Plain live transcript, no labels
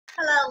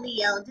Hello,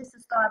 Leo. This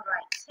is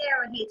Starbright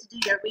Tarot here to do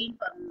your reading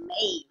for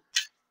May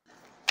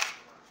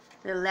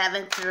the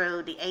 11th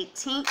through the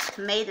 18th.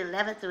 May the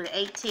 11th through the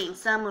 18th.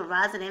 Sun, Moon,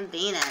 Rising, and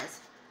Venus.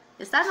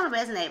 It's not going to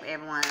resonate with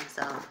everyone,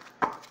 so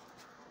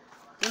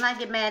do not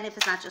get mad if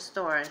it's not your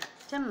story.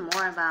 Tell me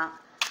more about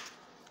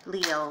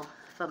Leo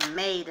for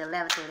May the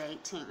 11th through the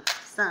 18th.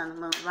 Sun,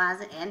 Moon,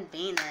 Rising, and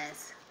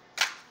Venus.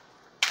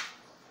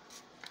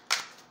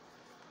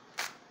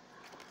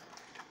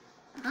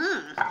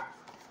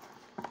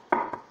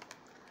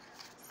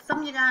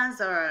 Some of you guys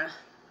are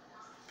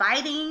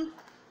fighting,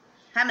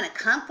 having a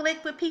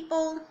conflict with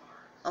people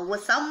or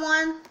with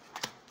someone.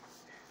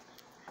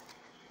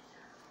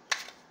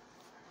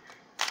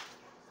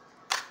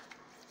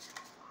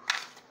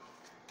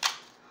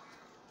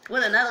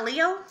 With another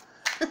Leo?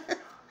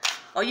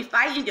 Or you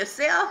fighting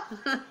yourself?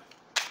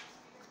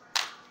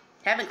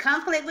 Having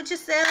conflict with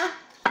yourself?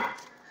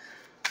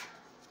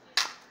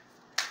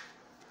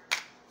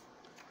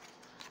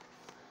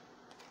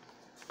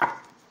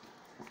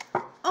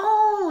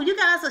 Oh, you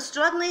guys are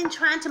struggling,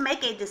 trying to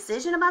make a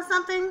decision about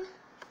something?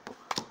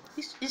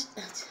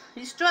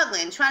 You're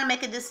struggling, trying to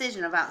make a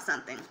decision about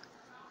something.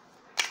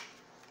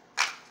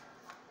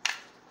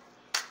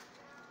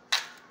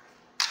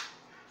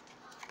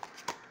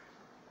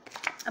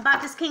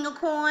 About this King of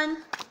Coin,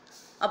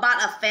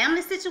 about a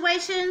family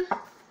situation,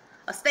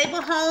 a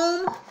stable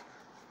home,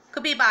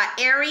 could be about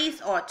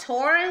Aries or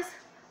Taurus,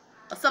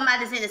 or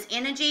somebody's in this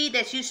energy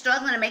that you're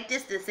struggling to make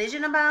this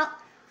decision about.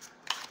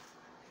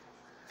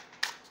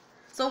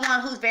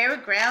 Someone who's very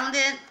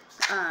grounded,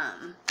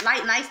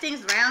 like nice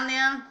things around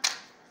them,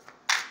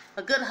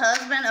 a good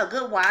husband, a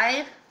good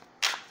wife,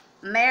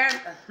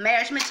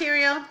 marriage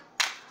material.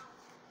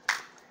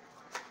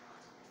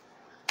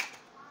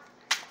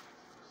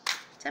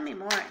 Tell me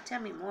more. Tell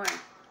me more.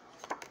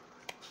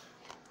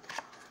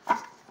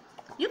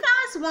 You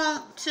guys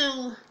want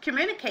to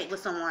communicate with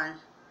someone.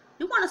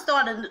 You want to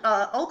start an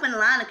open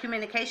line of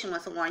communication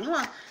with someone. You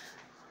want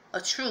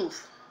a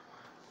truth.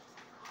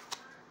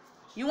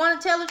 You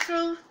want to tell the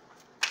truth?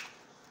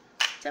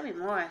 Tell me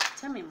more.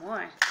 Tell me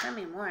more. Tell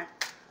me more.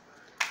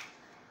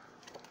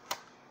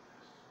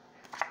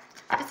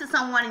 This is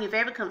someone you're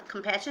very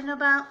compassionate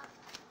about.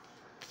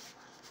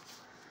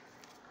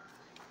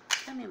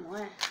 Tell me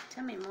more.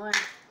 Tell me more.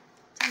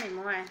 Tell me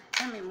more.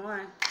 Tell me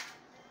more.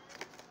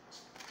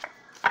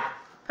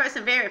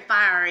 Person very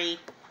fiery.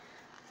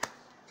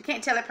 You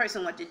can't tell a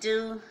person what to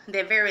do.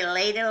 They're very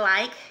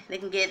ladylike. They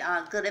can get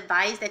good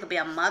advice. They could be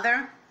a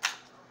mother.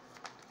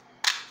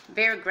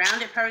 Very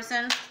grounded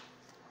person.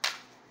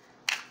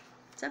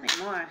 Tell me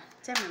more.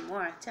 Tell me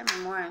more. Tell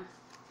me more.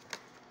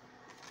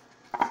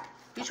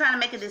 You trying to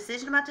make a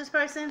decision about this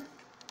person?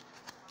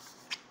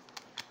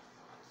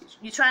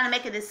 You trying to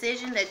make a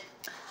decision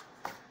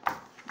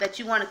that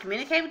you want to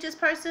communicate with this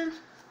person?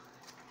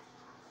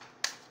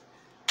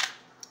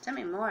 Tell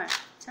me more.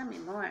 Tell me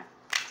more.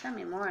 Tell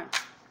me more.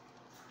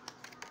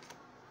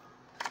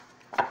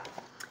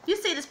 You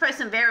see this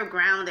person very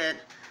grounded,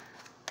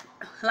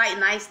 like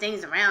nice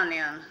things around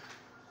them.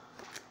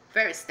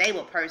 Very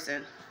stable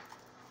person.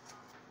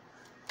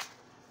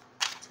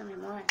 Tell me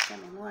more. Tell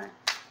me more.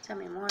 Tell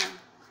me more.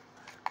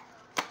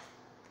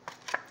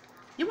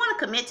 You want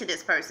to commit to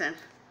this person.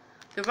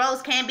 The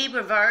roles can be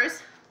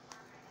reversed.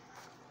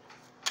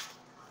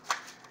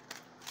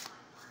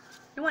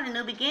 You want a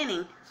new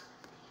beginning.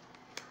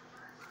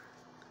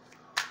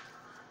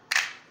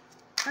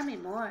 Tell me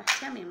more.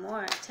 Tell me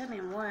more. Tell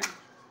me more.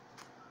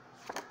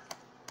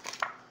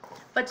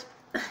 But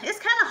it's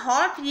kind of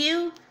hard for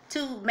you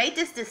to make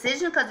this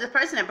decision because the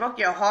person that broke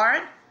your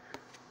heart.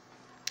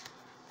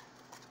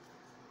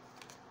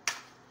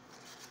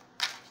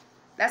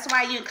 That's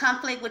why you're in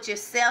conflict with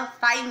yourself,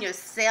 fighting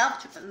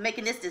yourself,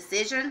 making this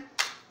decision.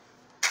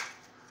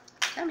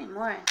 Tell me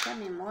more. Tell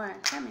me more.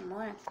 Tell me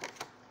more.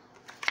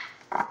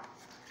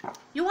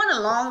 You want a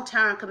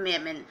long-term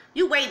commitment.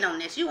 You waiting on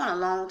this. You want a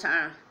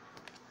long-term.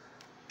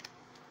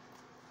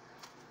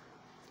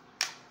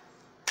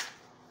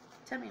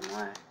 Tell me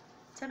more.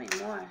 Tell me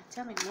more.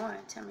 Tell me more.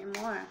 Tell me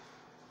more.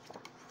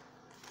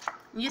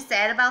 You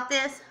sad about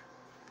this?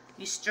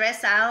 You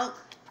stress out?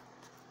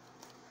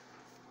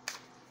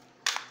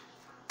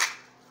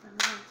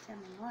 Tell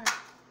me more.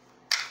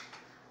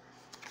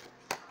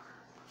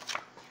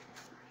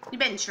 You've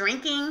been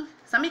drinking.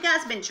 Some of you guys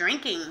have been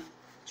drinking,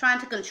 trying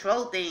to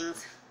control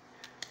things.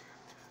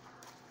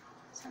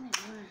 Tell me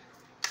more.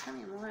 Tell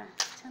me more.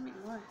 Tell me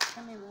more.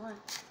 Tell me more.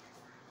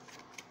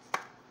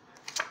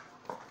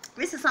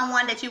 This is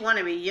someone that you want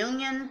a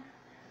reunion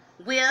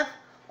with,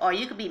 or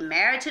you could be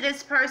married to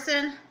this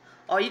person,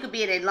 or you could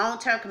be in a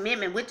long-term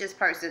commitment with this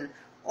person,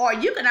 or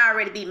you can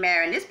already be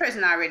married and this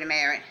person already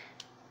married.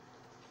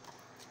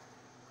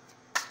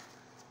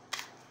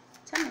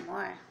 Tell me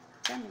more.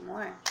 Tell me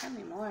more. Tell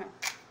me more.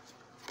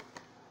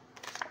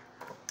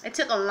 It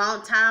took a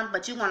long time,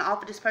 but you want to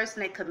offer this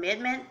person a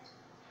commitment,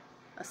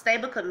 a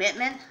stable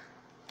commitment.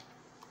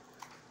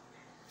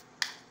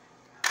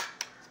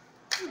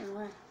 Tell me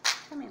more.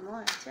 Tell me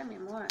more. Tell me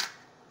more.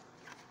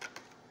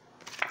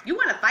 You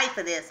want to fight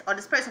for this, or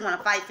this person want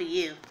to fight for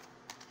you.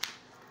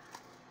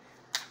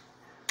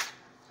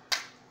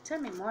 Tell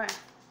me more.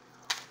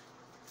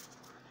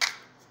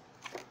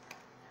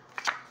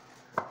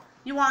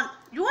 You want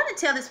to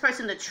tell this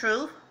person the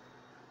truth.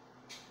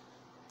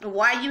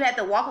 Why you had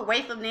to walk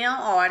away from them,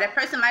 or that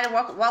person might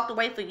have walked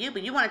away for you,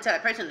 but you want to tell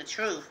that person the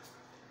truth.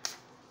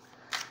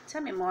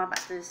 Tell me more about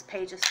this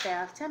Page of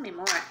Staff. Tell me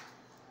more.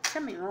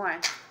 Tell me more.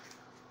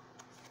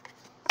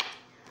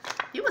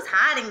 You was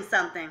hiding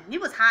something.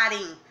 You were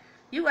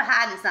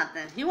hiding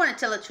something. You want to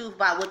tell the truth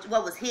about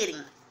what was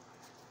hidden.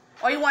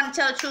 Or you want to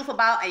tell the truth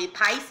about a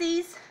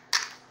Pisces.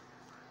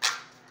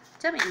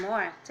 Tell me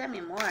more. Tell me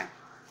more.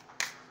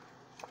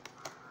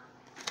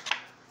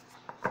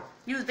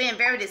 You was being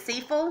very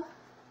deceitful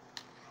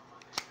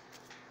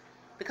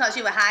because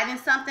you were hiding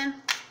something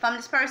from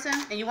this person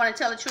and you want to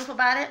tell the truth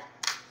about it.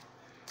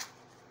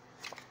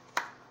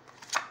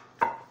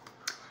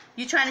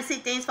 You're trying to see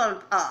things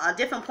from a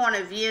different point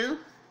of view.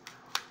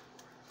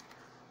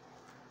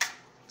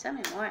 Tell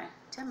me more.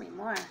 Tell me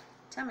more.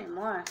 Tell me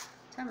more.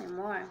 Tell me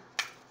more.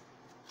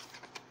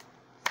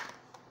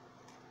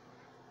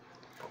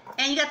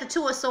 And you got the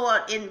Two of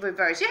Swords in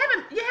reverse.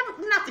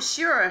 You're not for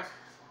sure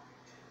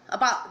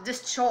about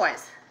this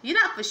choice. You're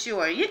not for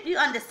sure. You're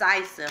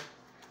undecisive.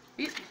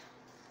 You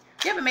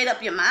haven't made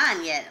up your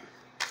mind yet.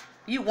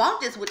 You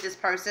want this with this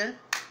person.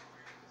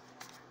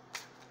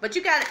 But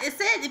it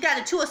said you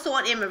got a Two of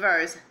Swords in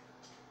reverse.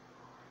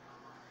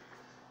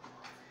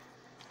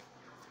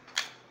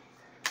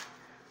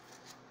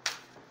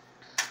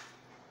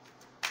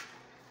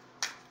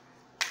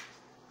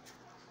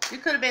 You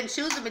could have been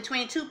choosing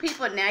between two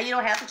people. Now you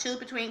don't have to choose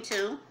between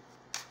two.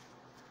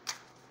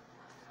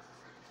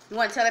 You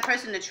want to tell that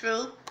person the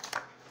truth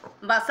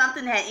about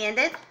something that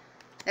ended.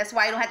 That's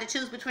why you don't have to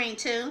choose between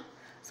two.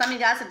 Some of you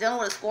guys are dealing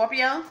with a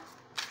Scorpio.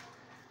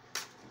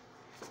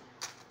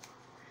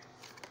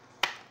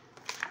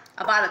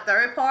 About a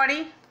third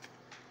party.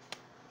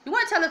 You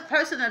want to tell the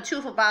person the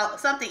truth about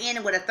something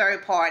ending with a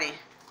third party.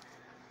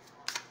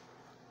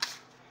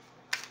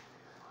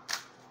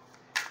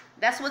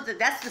 That's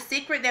the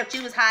secret that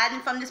you was hiding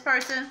from this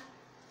person.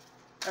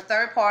 A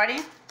third party.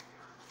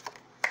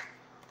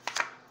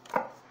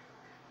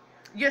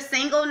 You're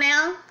single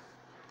now.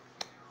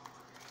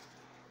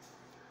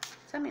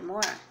 Tell me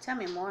more. Tell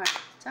me more.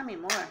 Tell me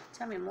more.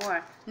 Tell me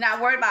more.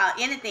 Not worried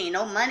about anything.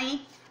 No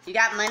money. You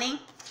got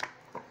money.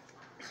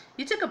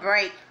 You took a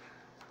break.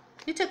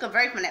 You took a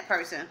break from that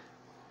person.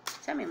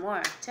 Tell me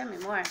more. Tell me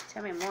more.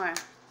 Tell me more.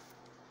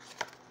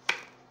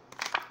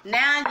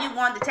 Now you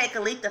want to take a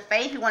leap of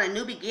faith. You want a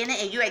new beginning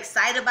and you're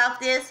excited about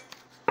this.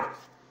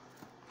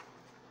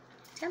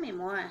 Tell me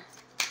more.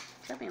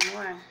 Tell me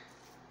more.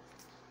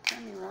 Tell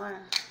me more.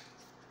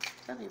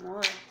 Tell me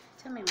more.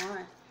 Tell me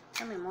more.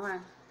 Tell me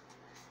more.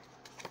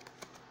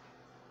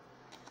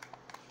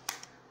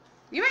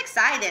 You're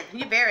excited.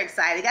 You're very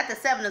excited. You got the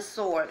Seven of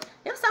Swords.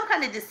 It was some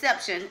kind of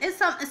deception. It's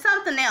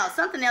something else.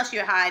 Something else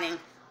you're hiding.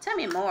 Tell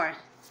me more.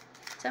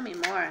 Tell me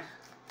more.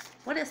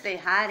 What is they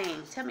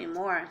hiding? Tell me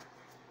more.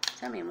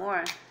 Tell me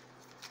more.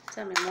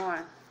 Tell me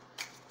more.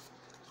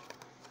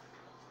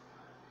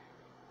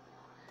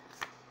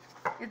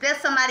 Is there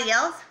somebody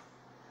else?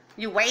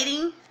 You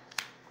waiting?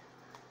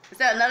 Is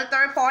there another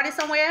third party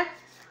somewhere?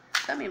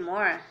 Tell me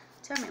more.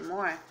 Tell me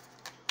more.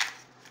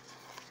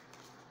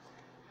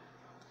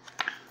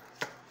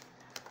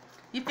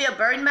 You feel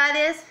burdened by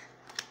this?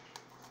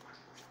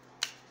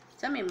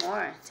 Tell me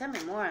more. Tell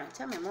me more.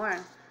 Tell me more.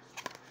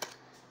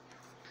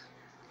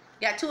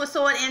 You got Two of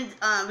Swords in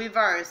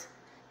reverse.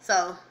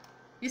 So,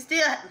 you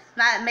still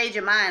not made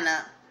your mind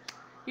up.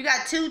 You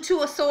got two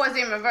of Swords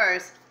in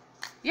reverse.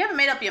 You haven't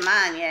made up your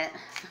mind yet.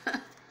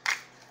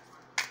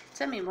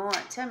 Tell me more.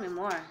 Tell me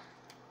more.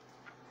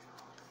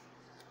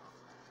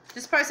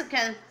 This person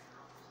can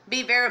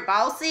be very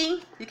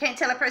bossy. You can't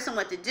tell a person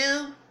what to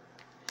do.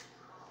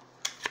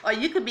 Or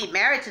you could be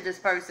married to this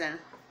person.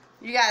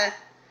 You got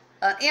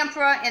an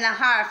Emperor and a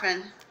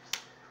Hierophant.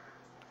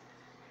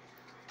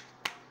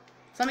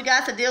 Some of you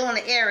guys are dealing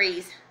with an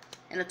Aries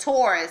and a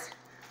Taurus.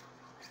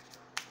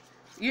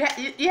 You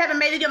haven't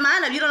made up your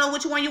mind up. You don't know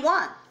which one you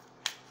want.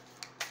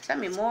 Tell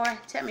me more.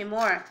 Tell me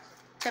more.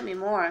 Tell me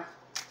more.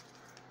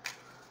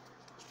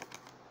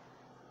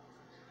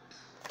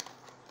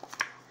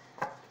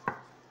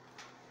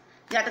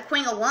 You got the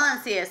Queen of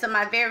Wands here.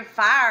 Somebody very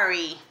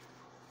fiery.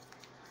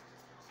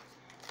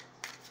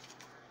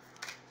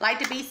 Like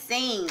to be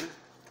seen.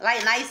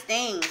 Like nice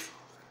things.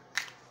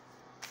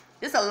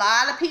 There's a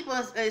lot of people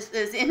is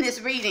in this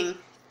reading.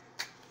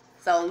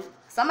 So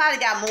somebody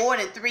got more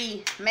than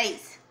 3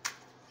 mates.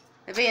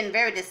 They're being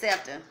very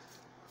deceptive.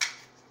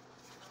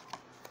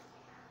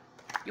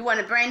 You want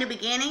a brand new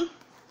beginning?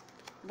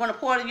 You want to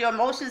pour your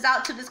emotions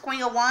out to this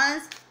Queen of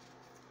Wands?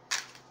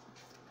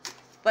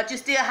 But you're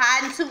still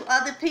hiding to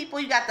other people.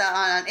 You got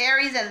the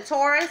Aries and the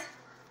Taurus.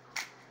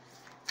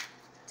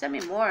 Tell me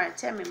more.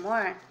 Tell me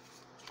more.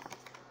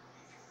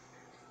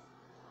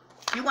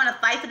 You want to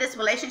fight for this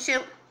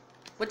relationship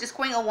with this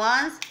Queen of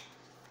Wands?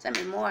 Tell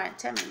me more.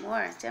 Tell me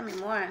more. Tell me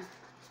more.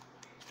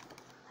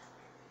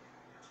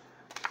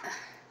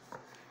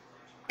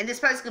 And this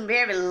person can be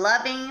very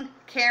loving,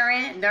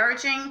 caring,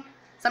 nurturing.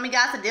 Some of you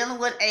guys are dealing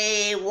with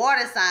a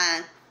water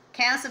sign.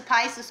 Cancer,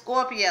 Pisces,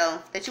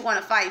 Scorpio that you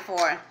want to fight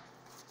for.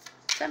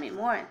 Tell me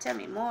more. Tell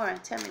me more.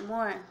 Tell me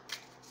more.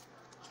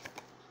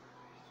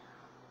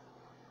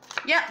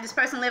 Yep, this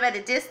person live at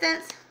a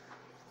distance.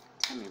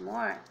 Tell me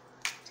more.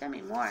 Tell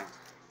me more.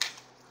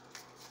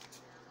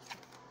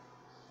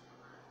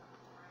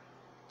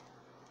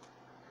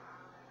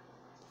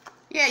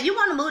 Yeah, you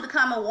want to move to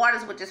calmer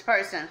waters with this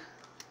person.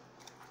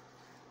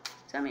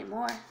 Tell me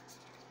more.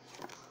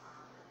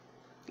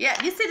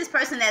 Yeah, you see this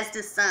person as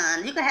the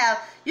sun.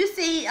 You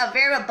see a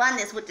very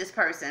abundance with this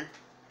person.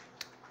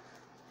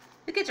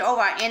 Look at your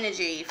overall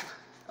energy.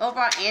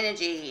 Overall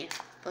energy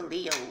for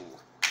Leo.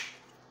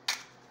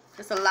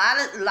 There's a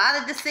lot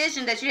of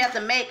decisions that you have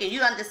to make and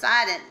you're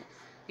undecided.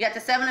 You got the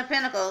Seven of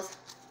Pentacles.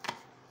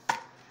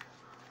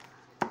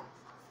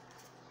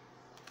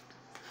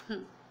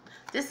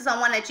 This is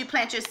someone that you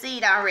plant your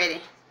seed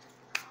already.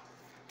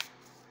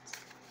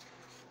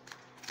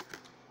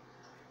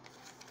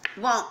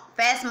 You want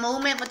fast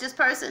movement with this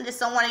person? This is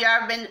someone you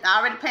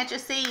already plant your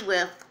seed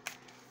with.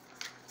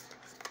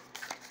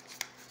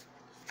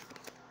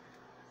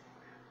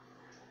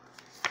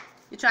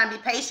 You're trying to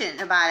be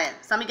patient about it.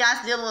 Some of you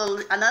guys deal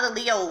with another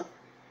Leo.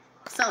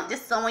 So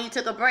this is someone you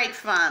took a break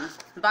from.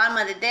 Bottom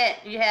of the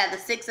deck, you have the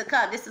Six of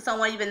Cups. This is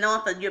someone you've been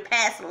knowing for your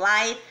past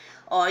life.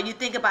 Or you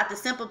think about the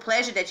simple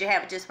pleasure that you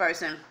have with this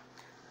person.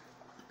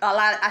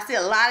 I see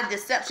a lot of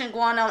deception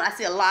going on. I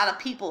see a lot of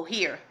people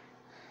here.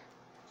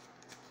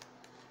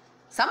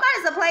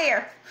 Somebody's a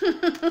player.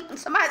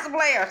 Somebody's a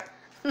player.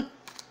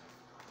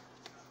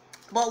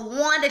 But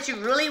one that you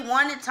really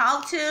want to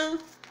talk to,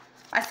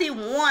 I see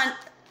one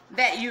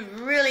that you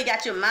really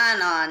got your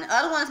mind on.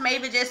 Other ones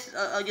maybe just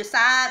your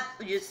side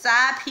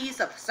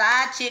piece, or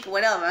side chick,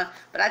 whatever.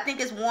 But I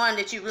think it's one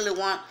that you really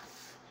want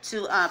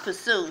to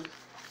pursue.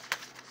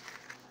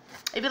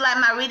 If you like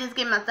my readings,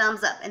 give me a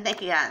thumbs up. And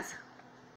thank you guys.